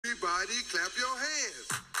Everybody clap your hands.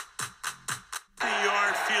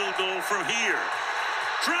 3-yard field goal from here.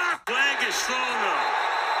 Drop. Flag is thrown up.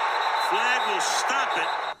 Flag will stop it.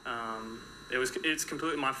 It's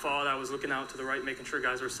completely my fault. I was looking out to the right, making sure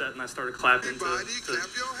guys were set, and I started clapping. Everybody clap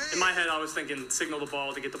your hands. In my head, I was thinking signal the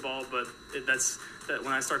ball to get the ball, but that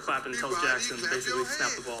when I start clapping, it tells Jackson basically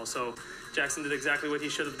snap the ball. So Jackson did exactly what he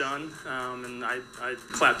should have done, and I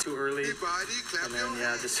clapped too early.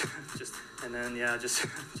 And then just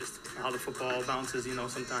how the football bounces,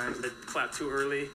 sometimes they clap too early.